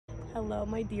Hello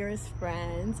my dearest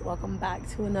friends, welcome back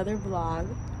to another vlog.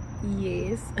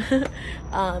 Yes.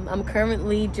 I'm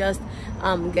currently just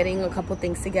getting a couple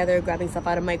things together, grabbing stuff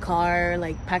out of my car,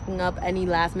 like packing up any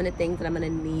last minute things that I'm gonna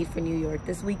need for New York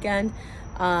this weekend.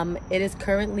 It is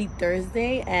currently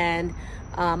Thursday and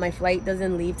my flight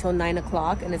doesn't leave till 9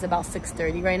 o'clock and it's about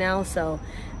 6:30 right now, so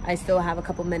I still have a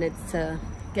couple minutes to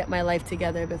get my life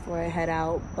together before I head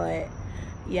out. But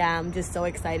yeah, I'm just so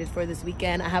excited for this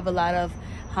weekend. I have a lot of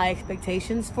high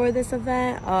expectations for this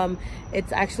event.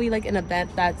 It's actually like an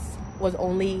event was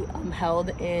only held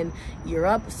in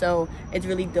Europe, so it's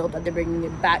really dope that they're bringing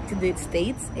it back to the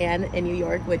States and in New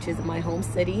York, which is my home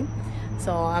city.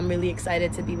 So I'm really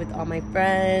excited to be with all my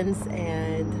friends,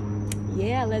 and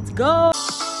yeah, let's go.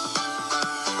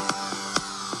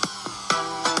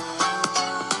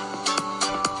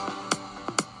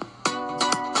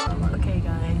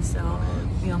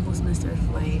 We almost missed our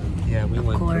flight. Yeah, we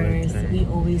went through it today. We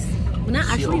always... Well, not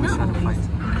actually, not always.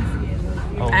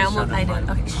 Oh, I did.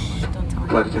 Okay, shh, don't tell me.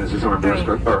 Flight attendants, this is our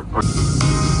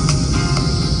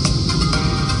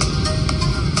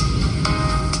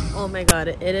Oh my god,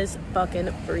 it is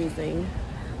fucking freezing.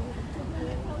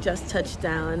 Just touched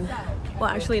down. Well,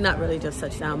 actually, not really just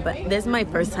touched down, but this is my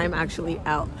first time actually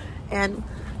out. And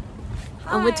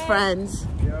I'm with friends.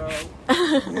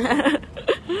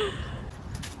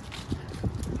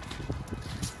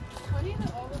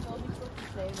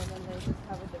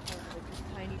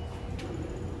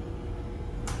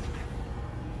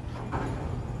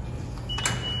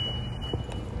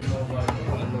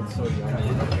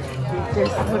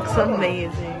 This looks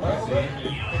amazing.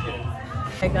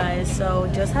 Hey guys, so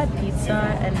just had pizza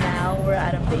and now we're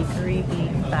at a bakery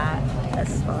being fat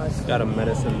as fuck. Got a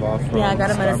medicine ball from I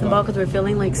got a medicine ball Starbucks. because we're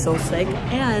feeling like so sick,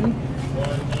 and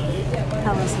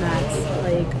hella snacks.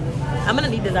 Like, I'm gonna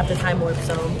need this after time warp,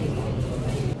 so.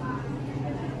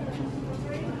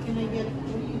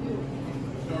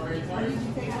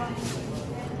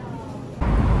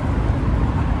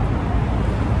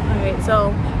 Alright, so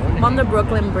I'm on the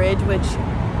Brooklyn Bridge, which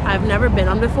I've never been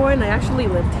on before, and I actually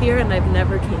lived here and I've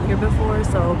never came here before,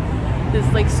 so this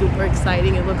is like super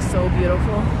exciting. It looks so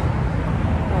beautiful.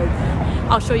 Like,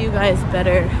 I'll show you guys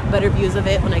better views of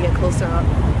it when I get closer up.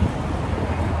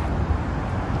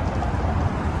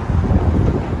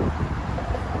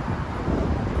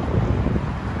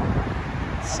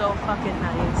 So fucking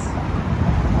nice.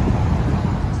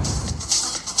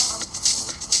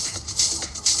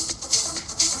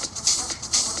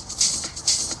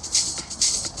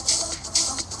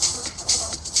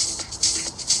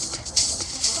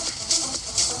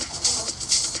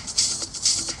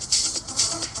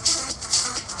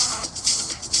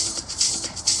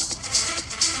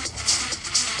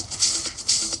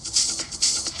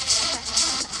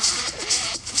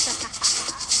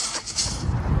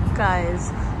 Guys,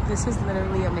 this is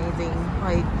literally amazing.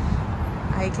 Like,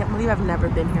 I can't believe I've never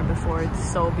been here before.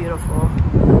 It's so beautiful.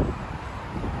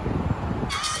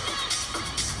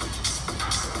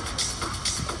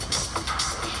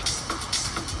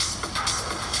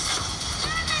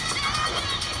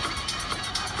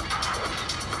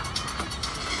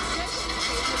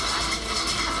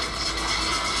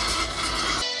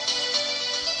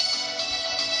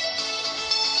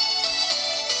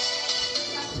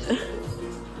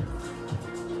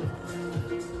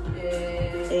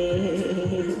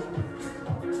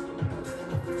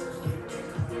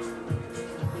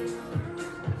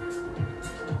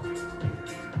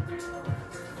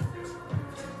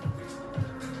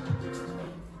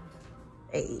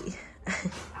 Hey.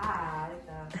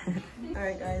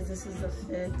 Alright guys, this is the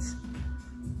fit.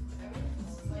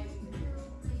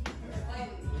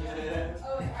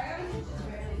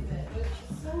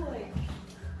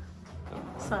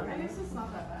 Sorry.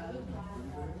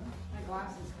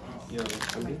 Yo,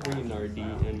 I'm just bringing RD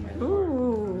and...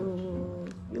 Ooh,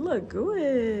 you look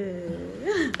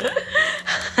good.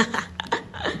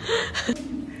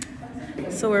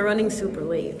 So we're running super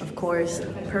late, of course,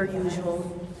 per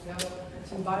usual.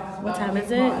 What time is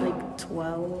it? Like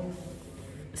 12?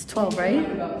 It's 12, right?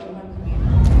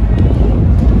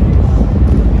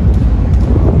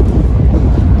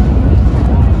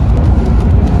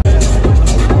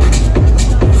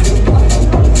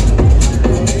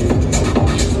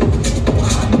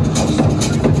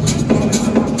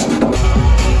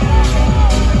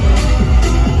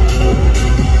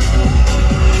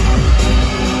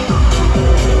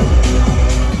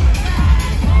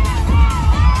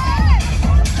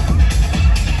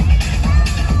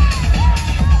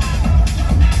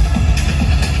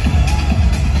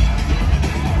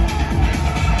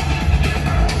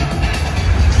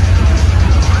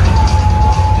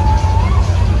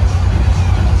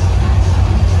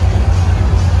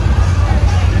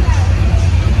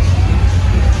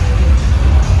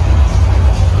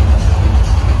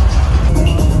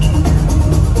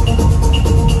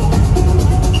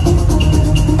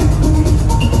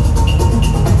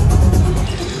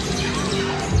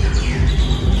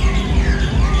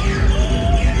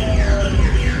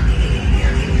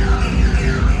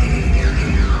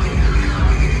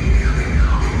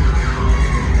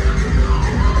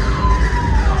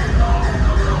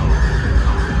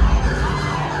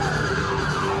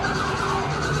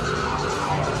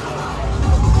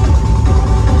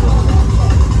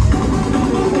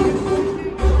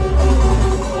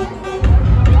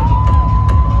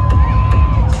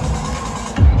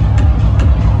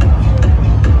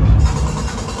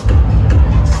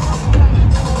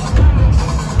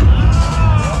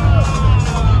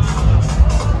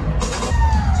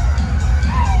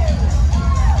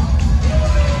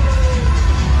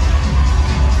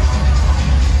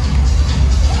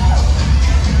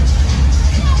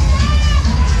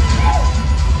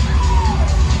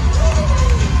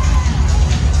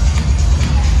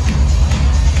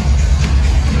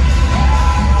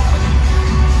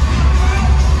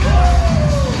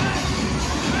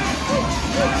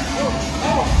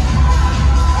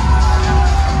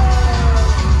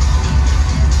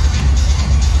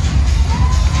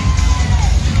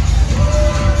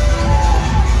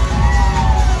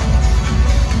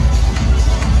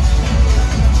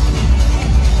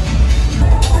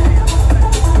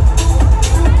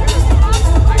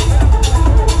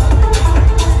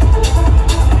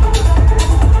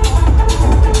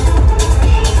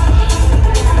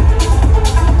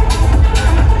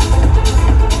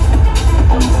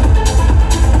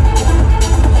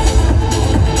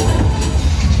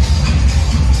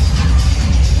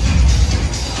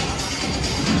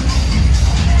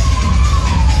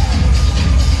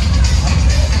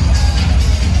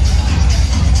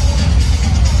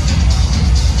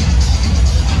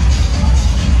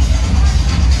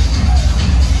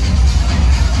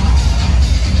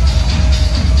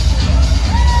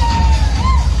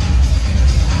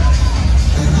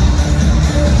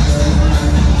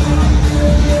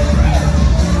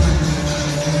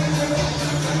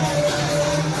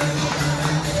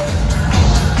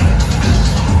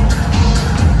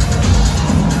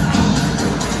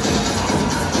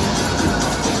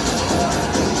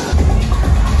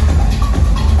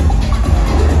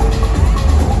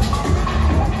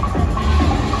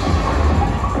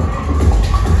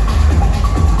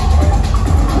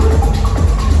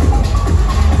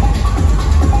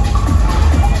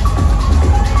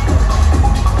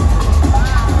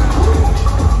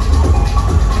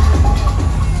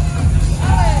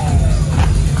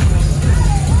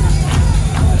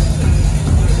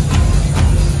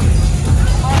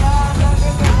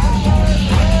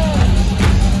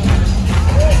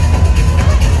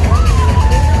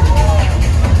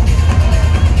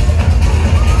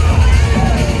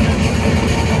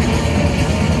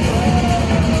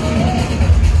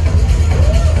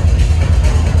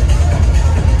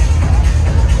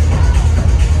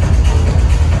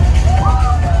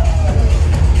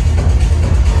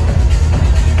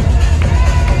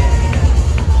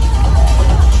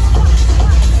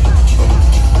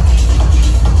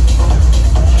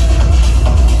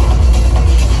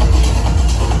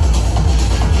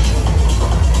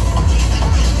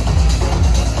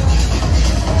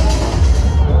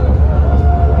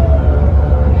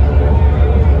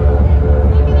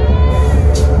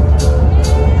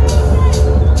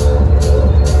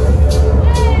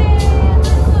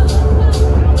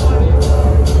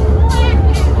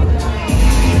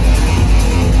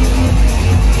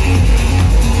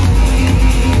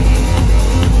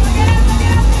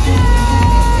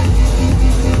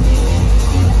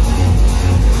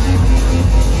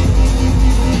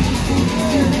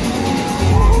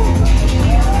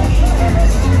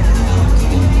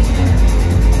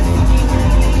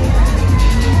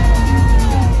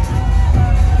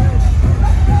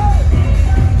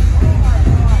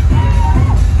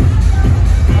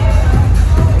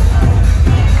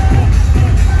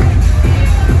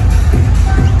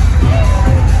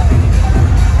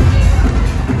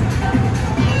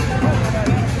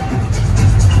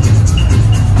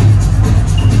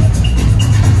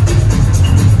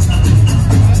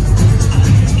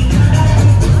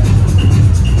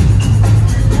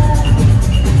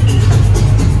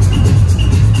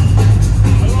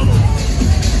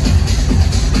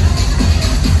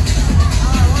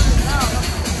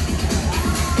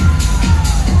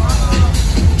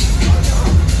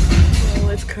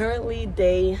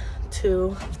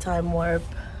 Time Warp.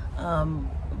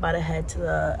 About to head to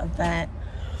the event.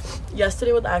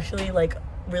 Yesterday was actually like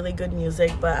really good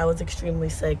music, but I was extremely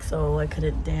sick, so I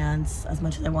couldn't dance as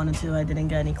much as I wanted to. I didn't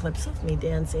get any clips of me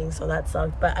dancing, so that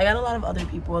sucked. But I got a lot of other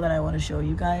people that I want to show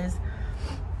you guys.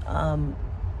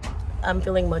 I'm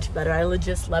feeling much better. I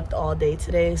legit slept all day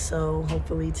today, so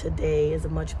hopefully today is a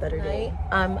much better day.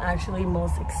 I'm actually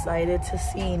most excited to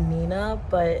see Nina,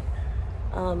 but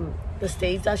the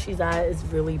stage that she's at is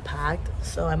really packed,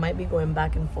 so I might be going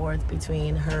back and forth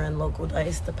between her and Local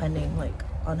Dice depending like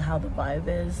on how the vibe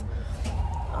is.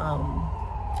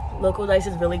 Local Dice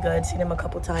is really good. Seen him a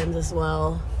couple times as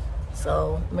well,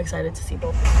 so I'm excited to see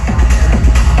both of them.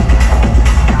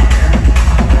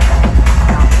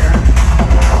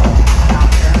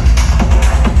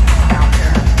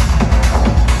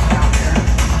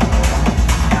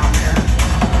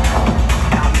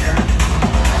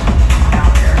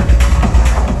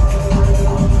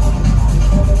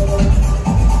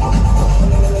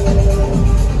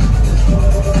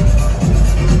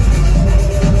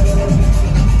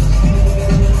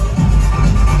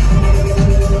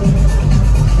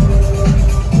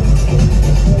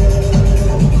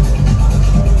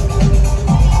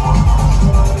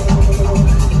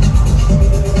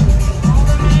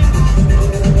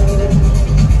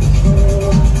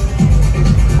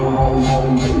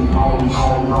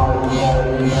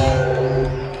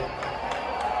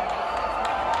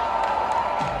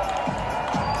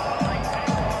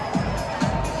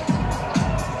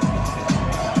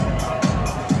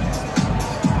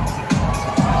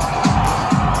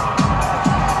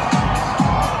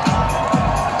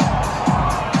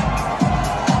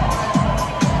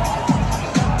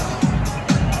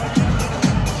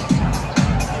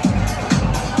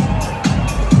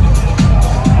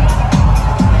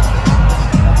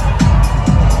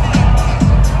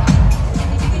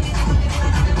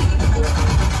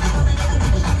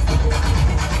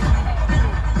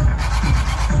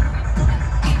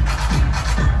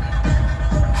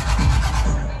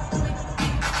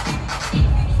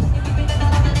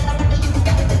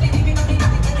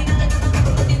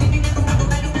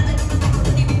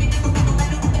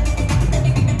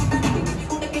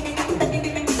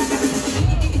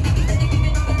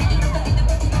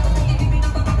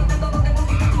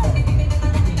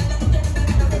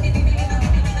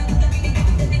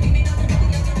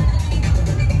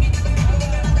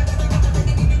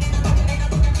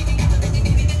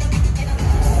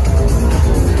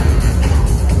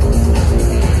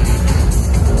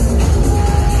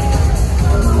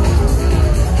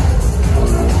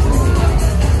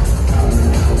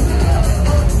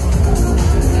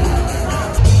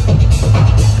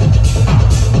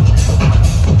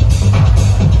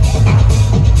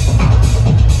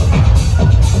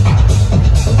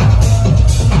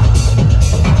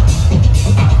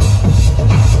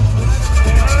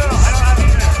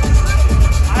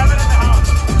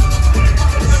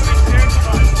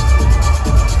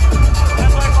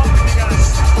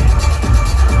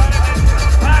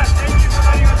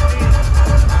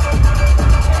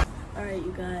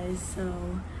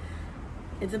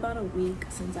 It's about a week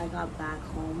since I got back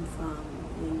home from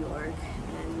New York,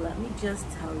 and let me just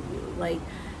tell you, like,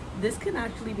 this can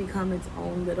actually become its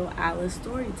own little Alice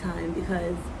story time,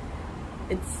 because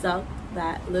it sucked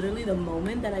that literally the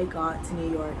moment that I got to New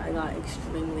York, I got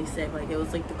extremely sick. Like, it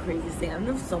was like the craziest thing. I don't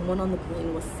know if someone on the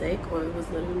plane was sick or it was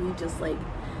literally just like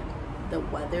the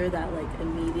weather that like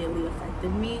immediately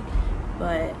affected me.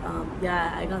 But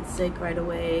yeah, I got sick right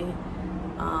away.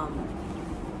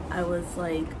 I was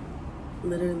like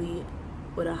literally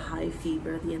with a high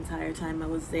fever the entire time I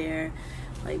was there.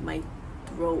 Like, my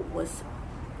throat was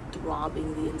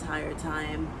throbbing the entire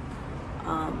time.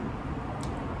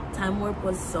 Time Warp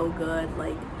was so good.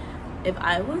 Like, if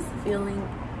I was feeling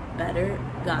better,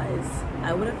 guys,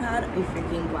 I would have had a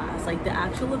freaking blast. Like, the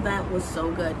actual event was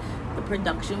so good. The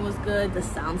production was good, the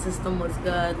sound system was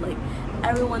good, like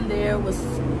everyone there was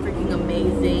freaking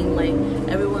amazing. Like,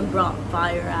 everyone brought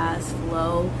fire ass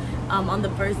flow. On the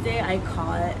first day I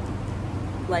caught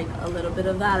like a little bit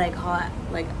of that. I caught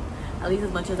like at least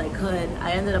as much as I could.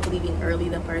 I ended up leaving early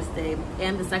the first day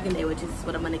and the second day, which is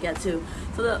what I'm gonna get to.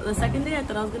 So the second day I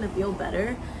thought I was gonna feel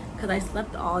better because I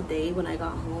slept all day when I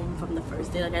got home from the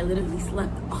first day. Like, I literally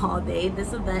slept all day.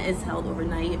 This event is held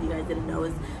overnight, if you guys didn't know.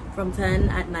 It's from 10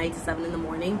 at night to 7 in the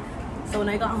morning. So when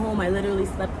I got home, I literally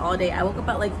slept all day. I woke up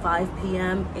at like 5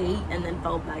 p.m., 8, and then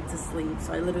fell back to sleep.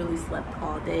 So I literally slept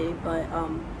all day. But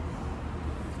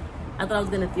I thought I was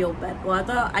gonna feel better. Well, I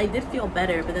thought I did feel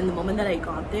better, but then the moment that I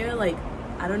got there, like,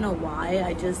 I don't know why,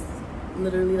 I just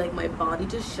literally, like, my body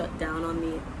just shut down on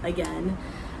me again.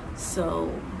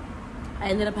 So I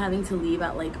ended up having to leave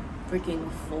at like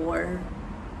freaking 4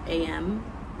 a.m.,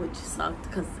 which sucked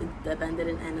because the event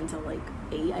didn't end until like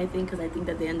 8, I think, because I think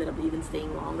that they ended up even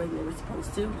staying longer than they were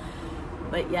supposed to.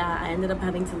 But yeah, I ended up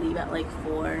having to leave at like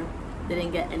 4.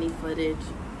 Didn't get any footage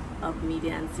of me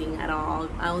dancing at all.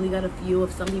 I only got a few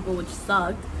of some people, which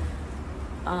sucked.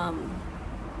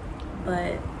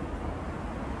 But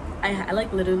I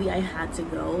like literally I had to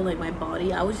go. Like my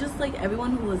body, I was just like,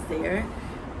 everyone who was there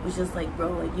was just like,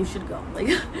 bro, like you should go. Like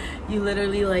you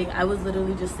literally, like I was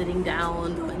literally just sitting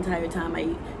down the entire time.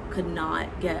 I could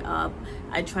not get up.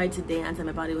 I tried to dance and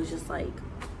my body was just like,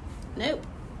 nope.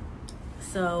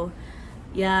 So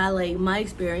yeah, like my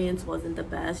experience wasn't the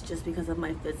best just because of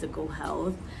my physical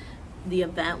health. The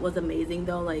event was amazing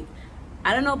though. Like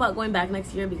I don't know about going back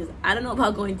next year because I don't know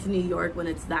about going to New York when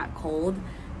it's that cold,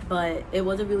 but it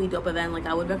was a really dope event. Like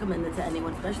I would recommend it to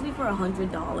anyone, especially for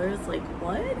 $100. Like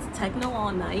what? Techno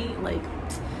all night? Like,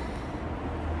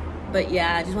 but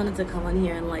yeah, I just wanted to come on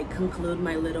here and like conclude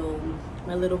my little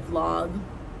vlog.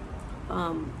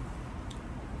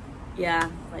 Yeah,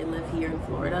 I live here in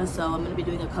Florida, so I'm gonna be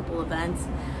doing a couple events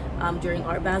during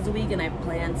Art Basel week, and I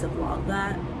plan to vlog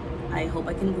that. I hope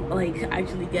I can like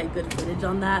actually get good footage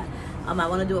on that. I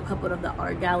want to do a couple of the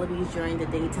art galleries during the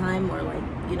daytime, or like,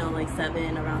 you know, like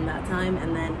 7 around that time,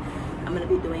 and then I'm gonna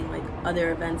be doing like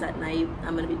other events at night.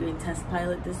 I'm gonna be doing Test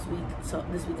Pilot this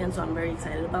weekend, so I'm very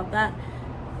excited about that.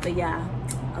 But yeah,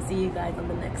 I'll see you guys on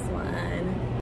the next one.